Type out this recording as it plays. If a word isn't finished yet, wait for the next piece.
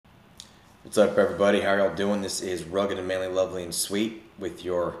What's up, everybody? How are y'all doing? This is Rugged and Manly, Lovely and Sweet with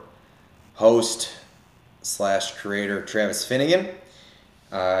your host slash creator, Travis Finnegan.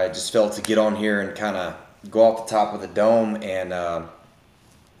 I just felt to get on here and kind of go off the top of the dome. And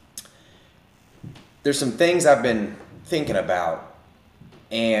there's some things I've been thinking about.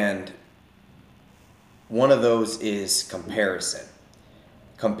 And one of those is comparison.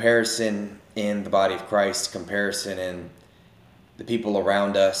 Comparison in the body of Christ, comparison in the people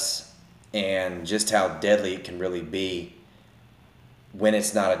around us, and just how deadly it can really be when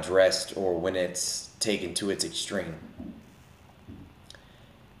it's not addressed or when it's taken to its extreme.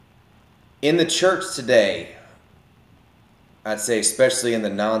 In the church today, I'd say especially in the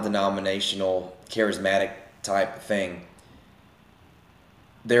non-denominational, charismatic type of thing,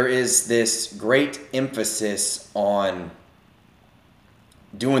 there is this great emphasis on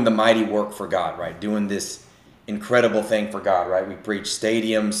doing the mighty work for God, right? Doing this incredible thing for God, right? We preach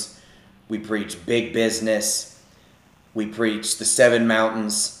stadiums, we preach big business, we preach the seven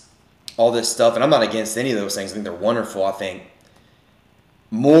mountains, all this stuff. And I'm not against any of those things. I think they're wonderful. I think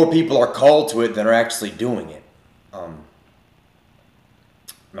more people are called to it than are actually doing it.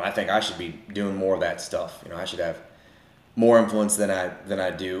 I think I should be doing more of that stuff. I should have more influence than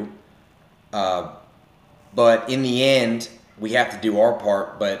I do. But in the end, we have to do our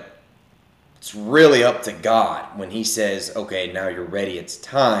part. But it's really up to God when He says, "Okay, now you're ready. It's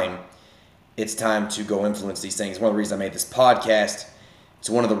time." It's time to go influence these things. One of the reasons I made this podcast. It's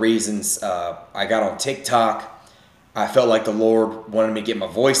one of the reasons I got on TikTok. I felt like the Lord wanted me to get my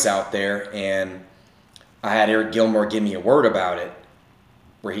voice out there, and I had Eric Gilmore give me a word about it,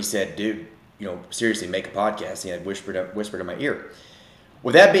 where he said, "Dude, seriously, make a podcast." He had whispered in my ear.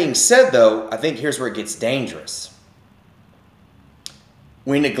 With that being said, though, I think here's where it gets dangerous.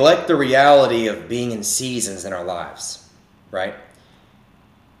 We neglect the reality of being in seasons in our lives, right?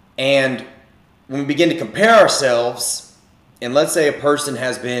 And when we begin to compare ourselves, and let's say a person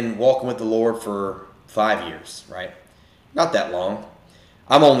has been walking with the Lord for 5 years, right? Not that long.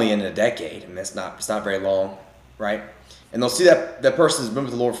 I'm only in a decade, and it's not very long, right? And they'll see that person's been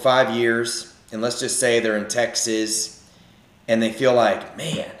with the Lord 5 years, and let's just say they're in Texas, and they feel like,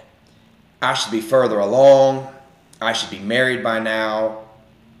 man, I should be further along. I should be married by now.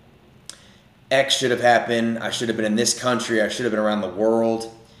 X should have happened. I should have been in this country. I should have been around the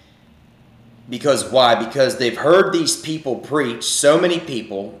world. Because why? Because they've heard these people preach, so many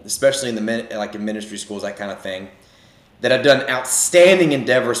people, especially in ministry schools, that kind of thing, that have done outstanding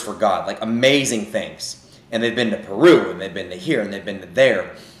endeavors for God, like amazing things. And they've been to Peru, and they've been to here, and they've been to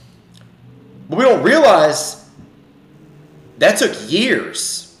there. But we don't realize that took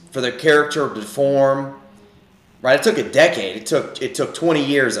years for their character to form, right? It took a decade. It took 20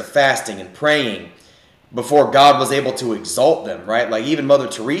 years of fasting and praying before God was able to exalt them, right? Like even Mother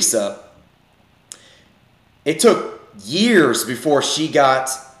Teresa, it took years before she got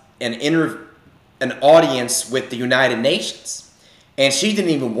an audience with the United Nations. And she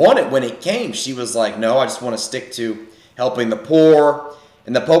didn't even want it when it came. She was like, no, I just want to stick to helping the poor.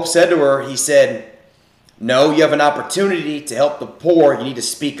 And the Pope said to her, he said, no, you have an opportunity to help the poor. You need to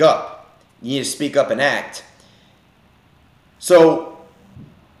speak up. You need to speak up and act. So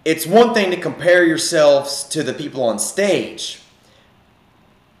it's one thing to compare yourselves to the people on stage.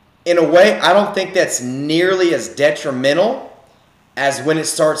 In a way, I don't think that's nearly as detrimental as when it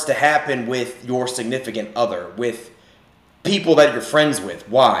starts to happen with your significant other, with people that you're friends with.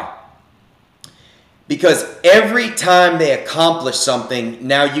 Why? Because every time they accomplish something,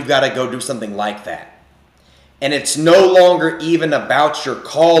 now you've got to go do something like that. And it's no longer even about your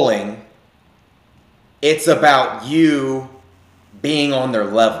calling. It's about you being on their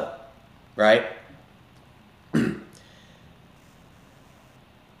level, right?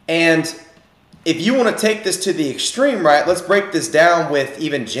 And if you want to take this to the extreme, right, let's break this down with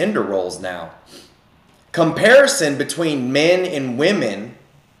even gender roles now. Comparison between men and women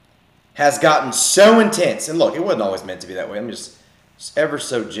has gotten so intense. And look, it wasn't always meant to be that way. I'm just ever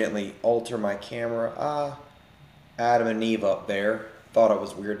so gently alter my camera. Adam and Eve up there. Thought it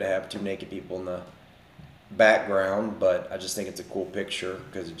was weird to have two naked people in the background, but I just think it's a cool picture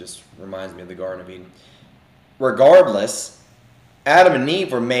because it just reminds me of the Garden of Eden. Regardless, Adam and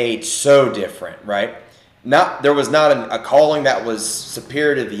Eve were made so different, right? There was not a calling that was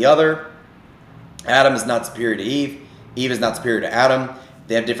superior to the other. Adam is not superior to Eve. Eve is not superior to Adam.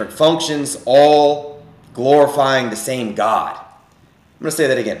 They have different functions, all glorifying the same God. I'm going to say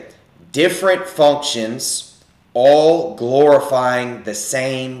that again. Different functions, all glorifying the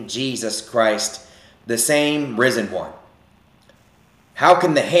same Jesus Christ, the same risen one. How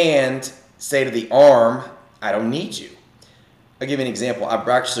can the hand say to the arm, I don't need you? I'll give you an example. I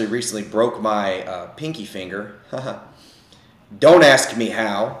actually recently broke my pinky finger. Don't ask me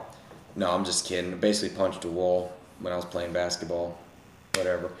how. No, I'm just kidding. I basically punched a wall when I was playing basketball.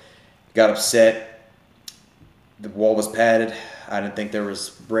 Whatever. Got upset. The wall was padded. I didn't think there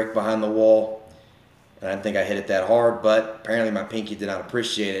was brick behind the wall. And I didn't think I hit it that hard, but apparently my pinky did not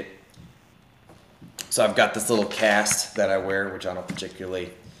appreciate it. So I've got this little cast that I wear, which I don't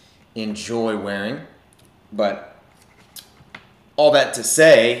particularly enjoy wearing. But all that to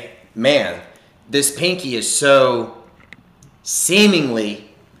say, man, this pinky is so seemingly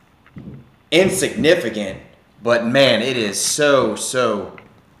insignificant, but man, it is so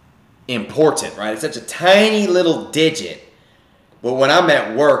important, right? It's such a tiny little digit. But when I'm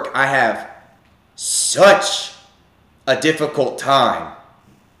at work, I have such a difficult time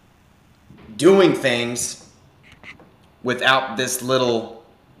doing things without this little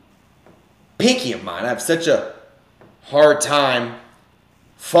pinky of mine. I have such a hard time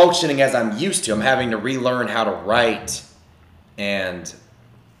functioning as I'm used to. I'm having to relearn how to write and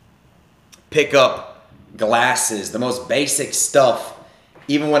pick up glasses, the most basic stuff.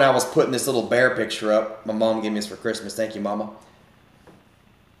 Even when I was putting this little bear picture up, my mom gave me this for Christmas. Thank you, Mama.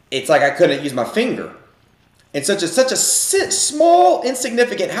 It's like I couldn't use my finger. It's such a small,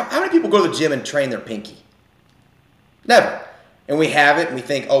 insignificant. How many people go to the gym and train their pinky? Never. And we have it, and we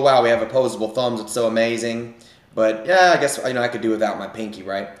think, oh wow, we have opposable thumbs. It's so amazing. But yeah, I guess I could do without my pinky,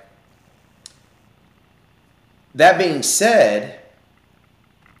 right? That being said,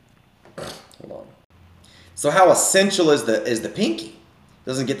 hold on. So how essential is the pinky? It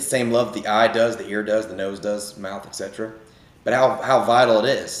doesn't get the same love the eye does, the ear does, the nose does, mouth, etc. But how vital it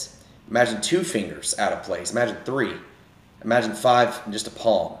is. Imagine 2 fingers out of place. Imagine 3. Imagine 5 in just a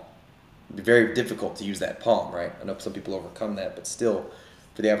palm. It'd be very difficult to use that palm, right? I know some people overcome that, but still,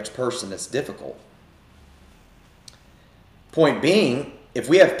 for the average person, it's difficult. Point being, if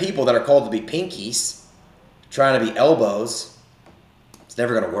we have people that are called to be pinkies, trying to be elbows, it's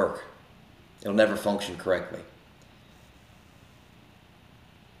never going to work. It'll never function correctly.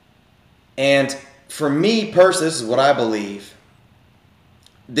 And for me personally, this is what I believe.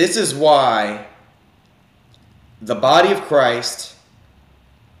 This is why the body of Christ,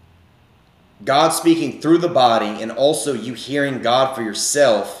 God speaking through the body, and also you hearing God for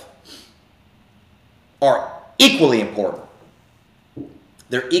yourself are equally important.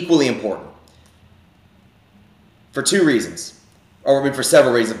 They're equally important. For 2 reasons. Or for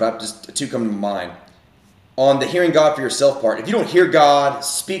several reasons, but just 2 come to mind. On the hearing God for yourself part, if you don't hear God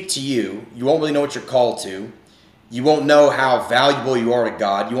speak to you, you won't really know what you're called to. You won't know how valuable you are to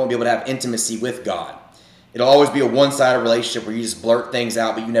God. You won't be able to have intimacy with God. It'll always be a one-sided relationship where you just blurt things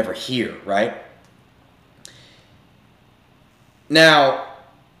out, but you never hear, right? Now,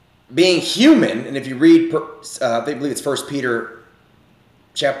 being human, and if you read, I believe it's 1 Peter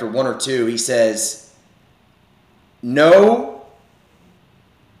chapter 1 or 2, he says, no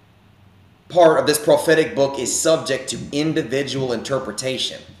part of this prophetic book is subject to individual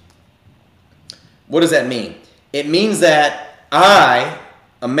interpretation. What does that mean? It means that I,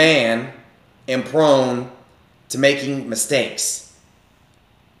 a man, am prone to making mistakes,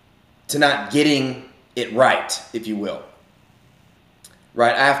 to not getting it right, if you will.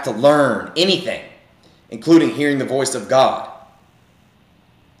 Right? I have to learn anything, including hearing the voice of God.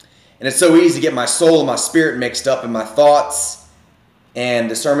 And it's so easy to get my soul and my spirit mixed up and my thoughts and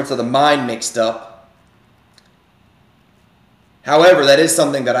discernments of the mind mixed up. However, that is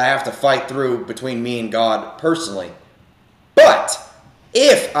something that I have to fight through between me and God personally. But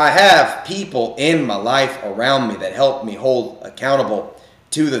if I have people in my life around me that help me hold accountable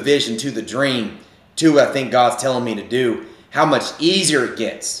to the vision, to the dream, to what I think God's telling me to do, how much easier it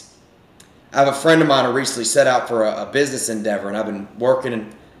gets. I have a friend of mine who recently set out for a business endeavor, and I've been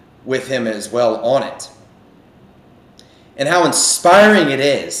working with him as well on it. And how inspiring it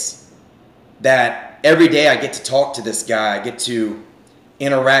is that every day I get to talk to this guy, I get to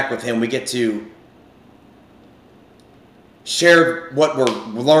interact with him, we get to share what we're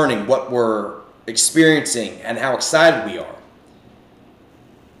learning, what we're experiencing, and how excited we are.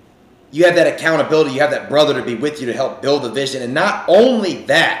 You have that accountability, you have that brother to be with you to help build the vision. And not only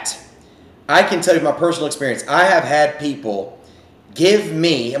that, I can tell you my personal experience, I have had people give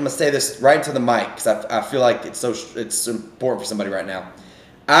me, I'm going to say this right into the mic because I feel like it's important for somebody right now.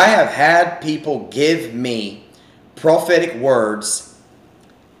 I have had people give me prophetic words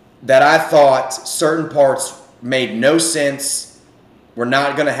that I thought certain parts made no sense, were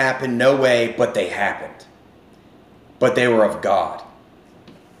not going to happen, no way, but they happened. But they were of God.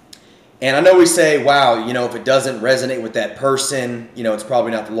 And I know we say, wow, if it doesn't resonate with that person, it's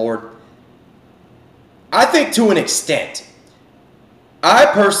probably not the Lord. I think to an extent, I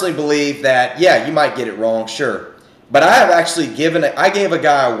personally believe that, yeah, you might get it wrong, sure. But I have actually I gave a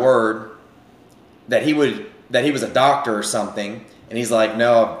guy a word that he was a doctor or something, and he's like,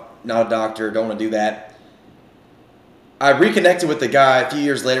 no, not a doctor, don't want to do that. I reconnected with the guy a few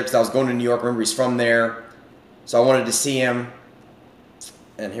years later because I was going to New York. Remember, he's from there, so I wanted to see him.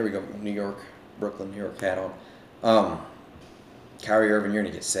 And here we go, New York, Brooklyn, New York hat on. Kyrie Irving, you're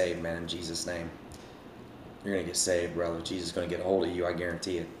going to get saved, man, in Jesus' name. You're going to get saved, brother. Jesus is going to get a hold of you, I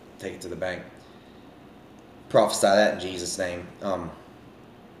guarantee it. Take it to the bank. Prophesy that in Jesus' name.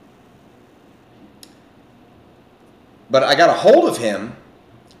 But I got a hold of him,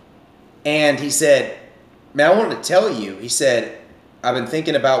 and he said, man, I wanted to tell you. He said, I've been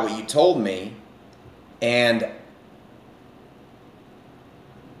thinking about what you told me, and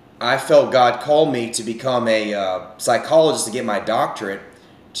I felt God called me to become a psychologist to get my doctorate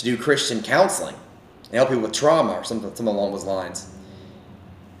to do Christian counseling and help people with trauma or something along those lines.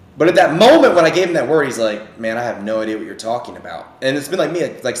 But at that moment when I gave him that word, he's like, man, I have no idea what you're talking about. And it's been like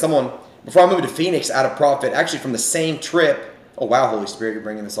me, like someone, before I moved to Phoenix out of Prophet, actually from the same trip, oh wow, Holy Spirit, you're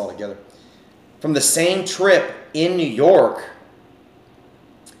bringing this all together. From the same trip in New York,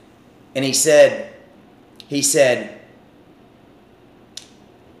 and he said,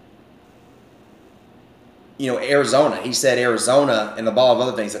 you know, Arizona. He said Arizona and a lot of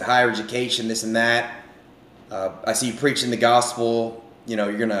other things, that higher education, this and that. I see you preaching the gospel. You know,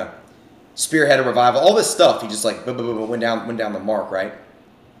 you're going to spearhead a revival. All this stuff, he just like went down the mark, right?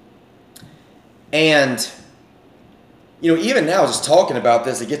 And, you know, even now, just talking about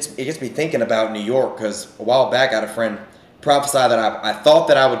this, it gets me thinking about New York, because a while back I had a friend prophesy that I thought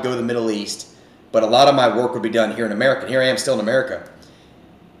that I would go to the Middle East, but a lot of my work would be done here in America. And here I am still in America.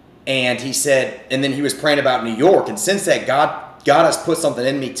 And he said, and then he was praying about New York. And since that, God has put something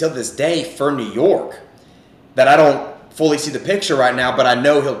in me till this day for New York that I don't fully see the picture right now, but I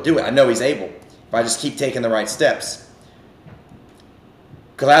know he'll do it. I know he's able if I just keep taking the right steps.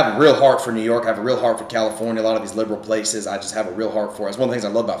 Because I have a real heart for New York. I have a real heart for California, a lot of these liberal places. I just have a real heart for it. It's one of the things I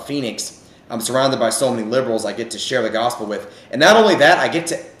love about Phoenix. I'm surrounded by so many liberals I get to share the gospel with. And not only that, I get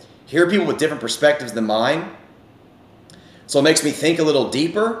to hear people with different perspectives than mine. So it makes me think a little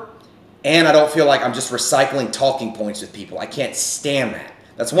deeper. And I don't feel like I'm just recycling talking points with people. I can't stand that.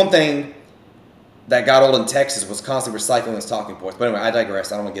 That's one thing that got old in Texas, was constantly recycling those talking points. But anyway, I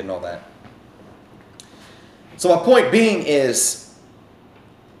digress. I don't want to get into all that. So my point being is,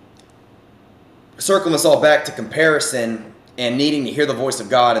 circling this all back to comparison and needing to hear the voice of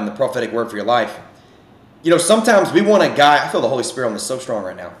God and the prophetic word for your life. You know, sometimes we want a guy. I feel the Holy Spirit on this so strong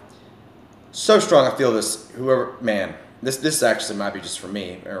right now. So strong, I feel this. Whoever, man. This actually might be just for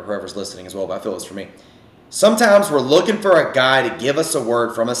me, or whoever's listening as well, but I feel it's for me. Sometimes we're looking for a guy to give us a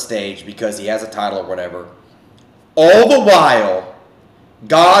word from a stage because he has a title or whatever. All the while,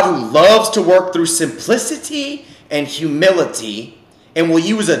 God, who loves to work through simplicity and humility and will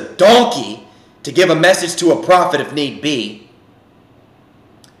use a donkey to give a message to a prophet if need be,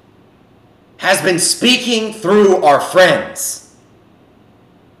 has been speaking through our friends.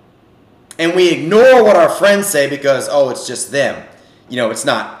 And we ignore what our friends say because, oh, it's just them. You know, it's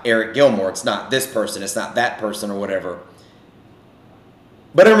not Eric Gilmore. It's not this person. It's not that person or whatever.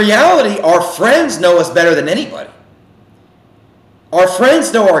 But in reality, our friends know us better than anybody. Our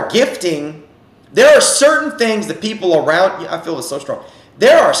friends know our gifting. There are certain things that people around you, I feel this so strong.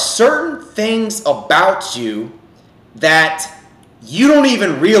 There are certain things about you that you don't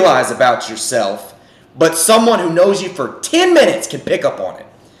even realize about yourself, but someone who knows you for 10 minutes can pick up on it.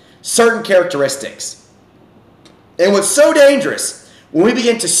 Certain characteristics. And what's so dangerous, when we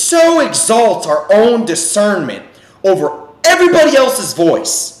begin to so exalt our own discernment over everybody else's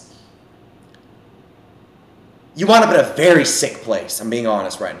voice, you wind up in a very sick place. I'm being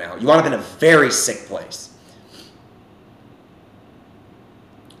honest right now. You wind up in a very sick place.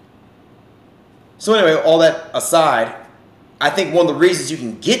 So anyway, all that aside, I think one of the reasons you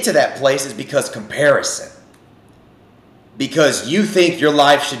can get to that place is because comparison. Because you think your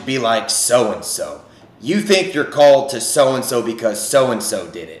life should be like so-and-so. You think you're called to so-and-so because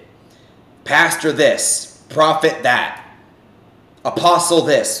so-and-so did it. Pastor this, prophet that, apostle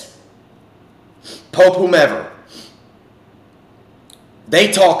this, pope whomever.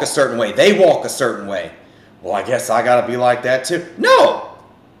 They talk a certain way. They walk a certain way. Well, I guess I got to be like that too. No,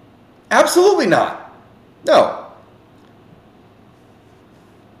 absolutely not. No.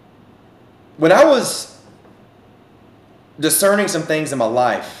 When I was discerning some things in my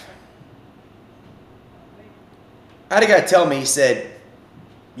life, I had a guy tell me, he said,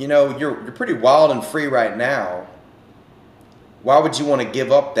 you know, you're pretty wild and free right now. Why would you want to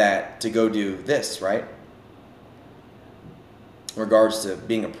give up that to go do this, right? in regards to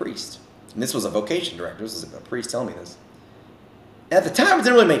being a priest. And this was a vocation director. This was a priest telling me this. At the time, it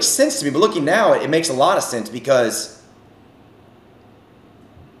didn't really make sense to me, but looking now, it makes a lot of sense because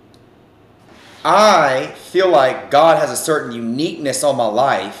I feel like God has a certain uniqueness on my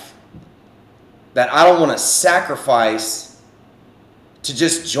life that I don't want to sacrifice to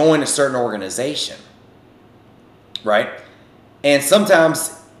just join a certain organization, right? And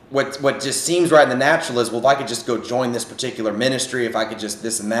sometimes what just seems right in the natural is, well, if I could just go join this particular ministry, if I could just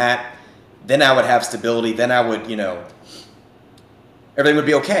this and that, then I would have stability, then I would, everything would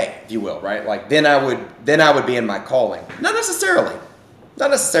be okay, if you will, right? Like then I would be in my calling. Not necessarily.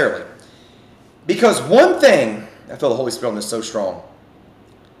 Because one thing, I feel the Holy Spirit on this so strong,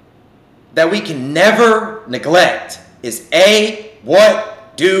 that we can never neglect is A,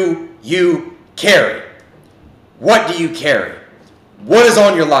 what do you carry? What do you carry? What is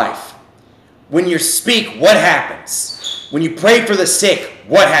on your life? When you speak, what happens? When you pray for the sick,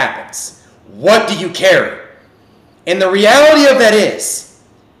 what happens? What do you carry? And the reality of that is,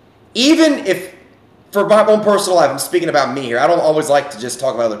 even if, for my own personal life, I'm speaking about me here. I don't always like to just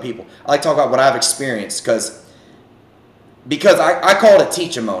talk about other people. I like to talk about what I've experienced because I call it a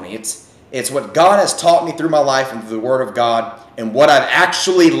teach-a-mony. It's what God has taught me through my life and through the Word of God and what I've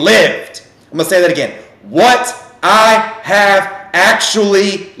actually lived. I'm going to say that again. What I have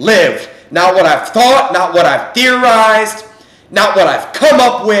actually lived. Not what I've thought, not what I've theorized, not what I've come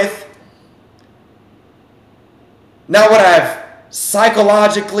up with, not what I've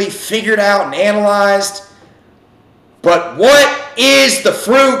psychologically figured out and analyzed, but what is the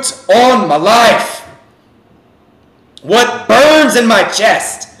fruit on my life? What burns in my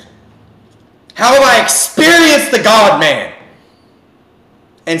chest? How have I experienced the God-man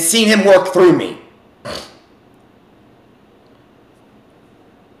and seen him work through me?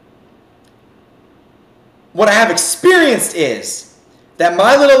 What I have experienced is that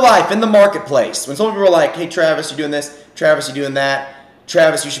my little life in the marketplace, when some people are like, hey, Travis, you're doing this. Travis, you're doing that.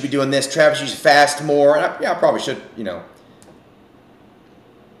 Travis, you should be doing this. Travis, you should fast more. And I probably should,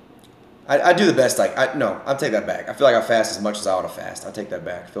 I do the best. I'll take that back. I feel like I fast as much as I ought to fast. I take that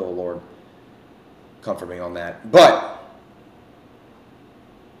back. I feel the Lord comfort me on that. But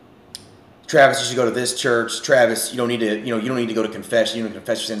Travis, you should go to this church. Travis, you don't need to go to confession. You don't need to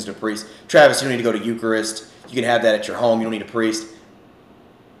confess your sins to a priest. Travis, you don't need to go to Eucharist. You can have that at your home. You don't need a priest.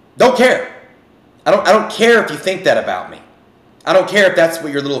 Don't care. I don't care if you think that about me. I don't care if that's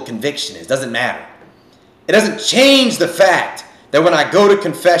what your little conviction is. It doesn't matter. It doesn't change the fact that when I go to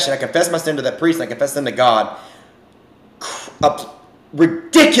confession, I confess my sin to that priest, and I confess them to God, a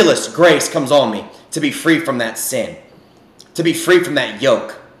ridiculous grace comes on me to be free from that sin, to be free from that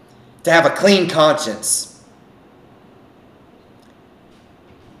yoke, to have a clean conscience.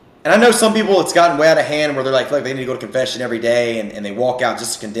 And I know some people, it's gotten way out of hand where they're like, they need to go to confession every day and they walk out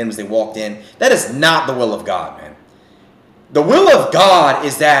just as condemned as they walked in. That is not the will of God, man. The will of God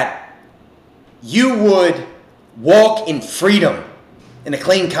is that you would walk in freedom, in a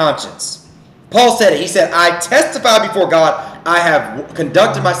clean conscience. Paul said it. He said, I testify before God, I have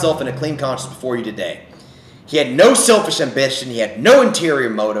conducted myself in a clean conscience before you today. He had no selfish ambition. He had no interior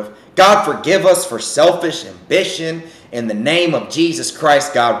motive. God, forgive us for selfish ambition. In the name of Jesus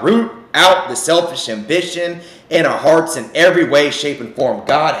Christ, God, root out the selfish ambition in our hearts in every way, shape, and form.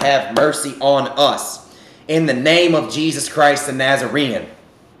 God, have mercy on us. In the name of Jesus Christ the Nazarene.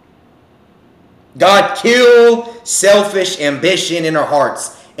 God, kill selfish ambition in our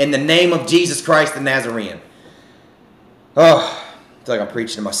hearts. In the name of Jesus Christ the Nazarene. Oh, I feel like I'm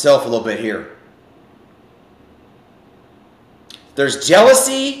preaching to myself a little bit here. There's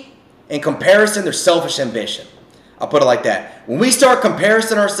jealousy and comparison. There's selfish ambition. I'll put it like that. When we start comparing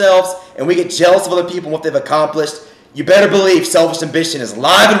ourselves and we get jealous of other people and what they've accomplished, you better believe selfish ambition is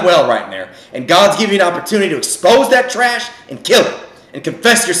alive and well right there. And God's giving you an opportunity to expose that trash and kill it. And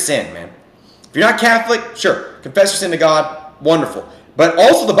confess your sin, man. If you're not Catholic, sure. Confess your sin to God. Wonderful. But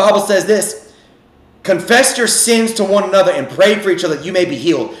also the Bible says this. Confess your sins to one another and pray for each other that you may be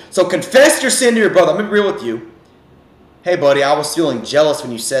healed. So confess your sin to your brother. I'm going to be real with you. Hey, buddy, I was feeling jealous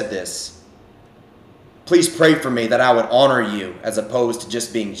when you said this. Please pray for me that I would honor you as opposed to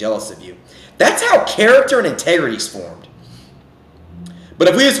just being jealous of you. That's how character and integrity is formed. But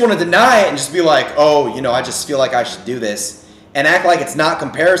if we just want to deny it and just be like, oh, I just feel like I should do this and act like it's not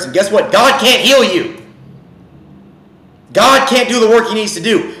comparison, guess what? God can't heal you. God can't do the work he needs to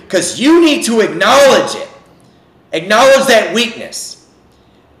do because you need to acknowledge it. Acknowledge that weakness.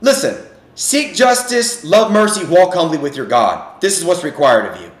 Listen, seek justice, love mercy, walk humbly with your God. This is what's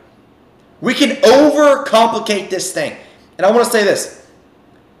required of you. We can overcomplicate this thing. And I want to say this.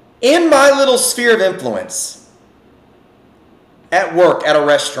 In my little sphere of influence, at work, at a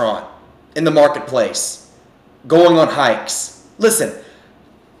restaurant, in the marketplace, going on hikes. Listen,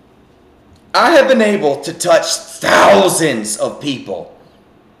 I have been able to touch thousands of people,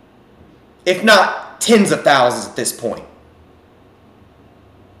 if not tens of thousands at this point.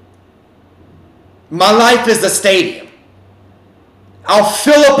 My life is a stadium. I'll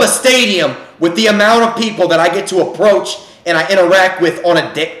fill up a stadium with the amount of people that I get to approach and I interact with on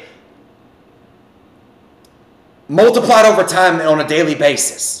a day, multiplied over time on a daily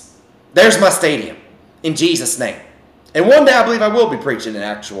basis. There's my stadium, in Jesus' name. And one day I believe I will be preaching in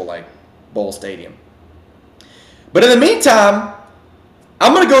actual bowl stadium. But in the meantime,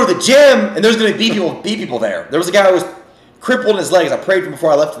 I'm going to go to the gym and there's going to be people there. There was a guy who was crippled in his legs. I prayed for him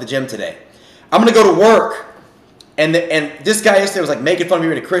before I left to the gym today. I'm going to go to work. And this guy yesterday was making fun of me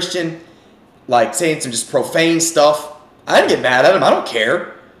being a Christian, saying some just profane stuff. I didn't get mad at him. I don't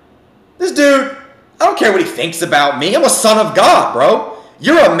care. This dude, I don't care what he thinks about me. I'm a son of God, bro.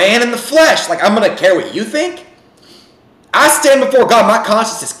 You're a man in the flesh. I'm going to care what you think? I stand before God. My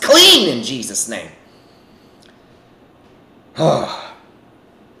conscience is clean in Jesus' name. And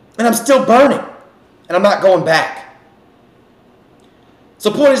I'm still burning. And I'm not going back.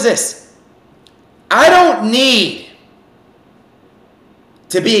 So the point is this. I don't need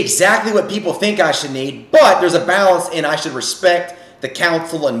to be exactly what people think I should need, but there's a balance in I should respect the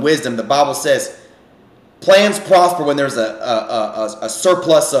counsel and wisdom. The Bible says plans prosper when there's a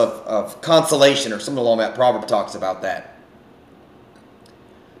surplus of consolation or something along that. Proverb talks about that.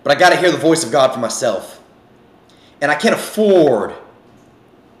 But I got to hear the voice of God for myself. And I can't afford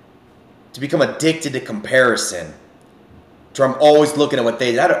to become addicted to comparison. So I'm always looking at what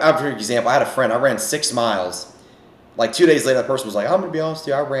they did. I'll give you an example. I had a friend. I ran 6 miles. 2 days later, that person was like, I'm going to be honest with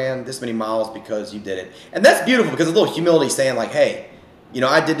you. I ran this many miles because you did it. And that's beautiful because a little humility saying hey,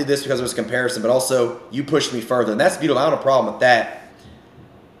 I did do this because it was a comparison, but also you pushed me further. And that's beautiful. I don't have a problem with that.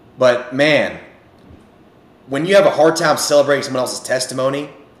 But man, when you have a hard time celebrating someone else's testimony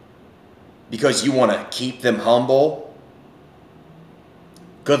because you want to keep them humble,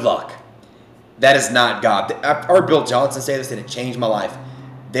 good luck. That is not God. I heard Bill Johnson say this and it changed my life.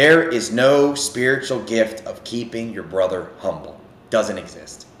 There is no spiritual gift of keeping your brother humble. Doesn't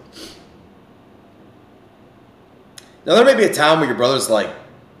exist. Now there may be a time where your brother's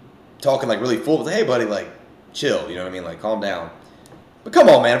talking really full, hey buddy, chill, you know what I mean? Calm down. But come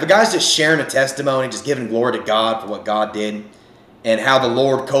on, man, if a guy's just sharing a testimony, just giving glory to God for what God did and how the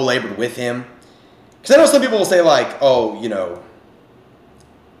Lord co-labored with him. Because I know some people will say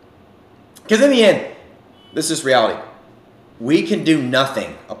because in the end, this is reality. We can do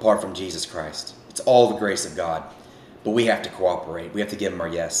nothing apart from Jesus Christ. It's all the grace of God. But we have to cooperate. We have to give him our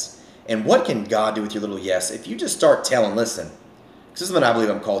yes. And what can God do with your little yes? If you just start telling, listen, this is something I believe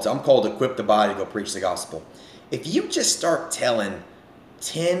I'm called to. I'm called to equip the body to go preach the gospel. If you just start telling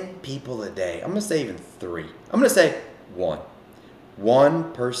 10 people a day, I'm going to say even 3. I'm going to say 1.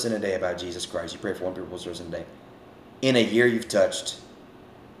 1 person a day about Jesus Christ. You pray for 1 person a day. In a year, you've touched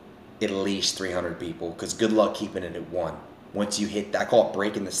at least 300 people because good luck keeping it at 1. Once you hit that, I call it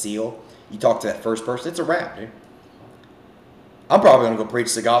breaking the seal. You talk to that first person, it's a wrap, dude. I'm probably going to go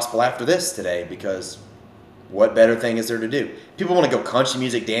preach the gospel after this today because what better thing is there to do? People want to go country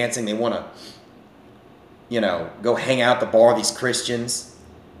music dancing. They want to, go hang out at the bar with these Christians.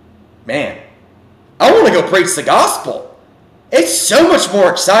 Man, I want to go preach the gospel. It's so much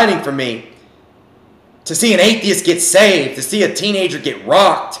more exciting for me to see an atheist get saved, to see a teenager get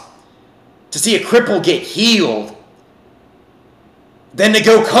rocked, to see a cripple get healed, than to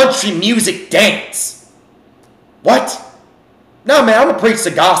go country music dance. What? No, man, I'm going to preach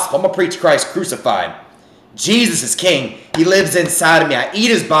the gospel. I'm going to preach Christ crucified. Jesus is king. He lives inside of me. I eat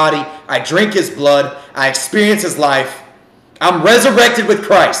his body. I drink his blood. I experience his life. I'm resurrected with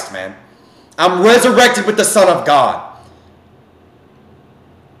Christ, man. I'm resurrected with the Son of God.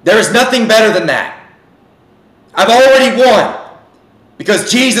 There is nothing better than that. I've already won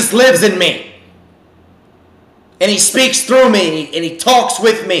because Jesus lives in me. And he speaks through me, and he talks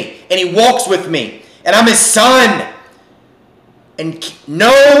with me, and he walks with me. And I'm his son. And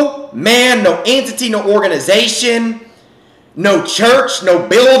no man, no entity, no organization, no church, no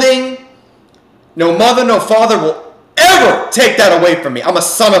building, no mother, no father will ever take that away from me. I'm a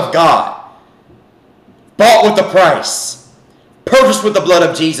son of God. Bought with a price. Purchased with the blood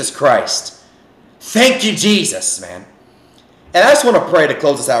of Jesus Christ. Thank you, Jesus, man. And I just want to pray to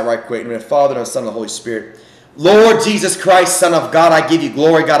close this out right quick. In the name of the Father, and the Son, and the Holy Spirit. Lord Jesus Christ, Son of God, I give you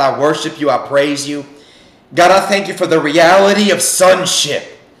glory. God, I worship you. I praise you. God, I thank you for the reality of sonship.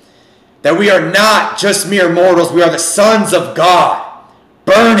 That we are not just mere mortals. We are the sons of God,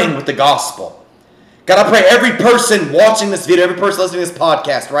 burning with the gospel. God, I pray every person watching this video, every person listening to this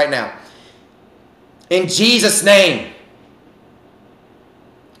podcast right now, in Jesus' name,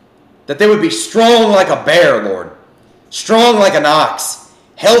 that they would be strong like a bear, Lord. Strong like an ox.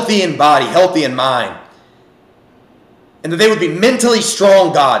 Healthy in body, healthy in mind. And that they would be mentally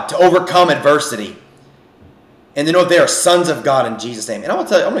strong, God, to overcome adversity. And to know that they are sons of God in Jesus' name. And I want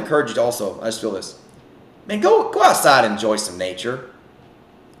to tell you, I'm going to encourage you to also, I just feel this. Man, go outside and enjoy some nature.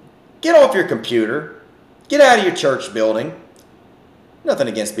 Get off your computer. Get out of your church building. Nothing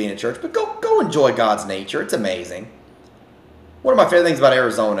against being in church, but go enjoy God's nature. It's amazing. One of my favorite things about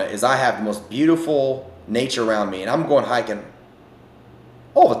Arizona is I have the most beautiful nature around me, and I'm going hiking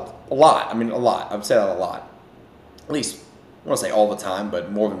a lot. I mean, a lot. I've said that a lot. At least, I don't want to say all the time,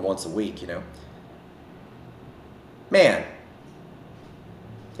 but more than once a week, you know. Man,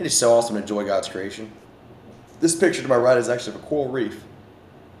 it is so awesome to enjoy God's creation. This picture to my right is actually of a coral reef.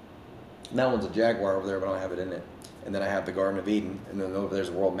 And that one's a jaguar over there, but I don't have it in it. And then I have the Garden of Eden, and then over there's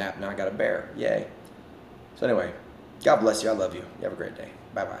a world map. Now I got a bear. Yay. So anyway, God bless you. I love you. You have a great day.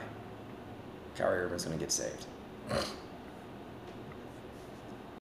 Bye-bye. Kyrie Irving's going to get saved.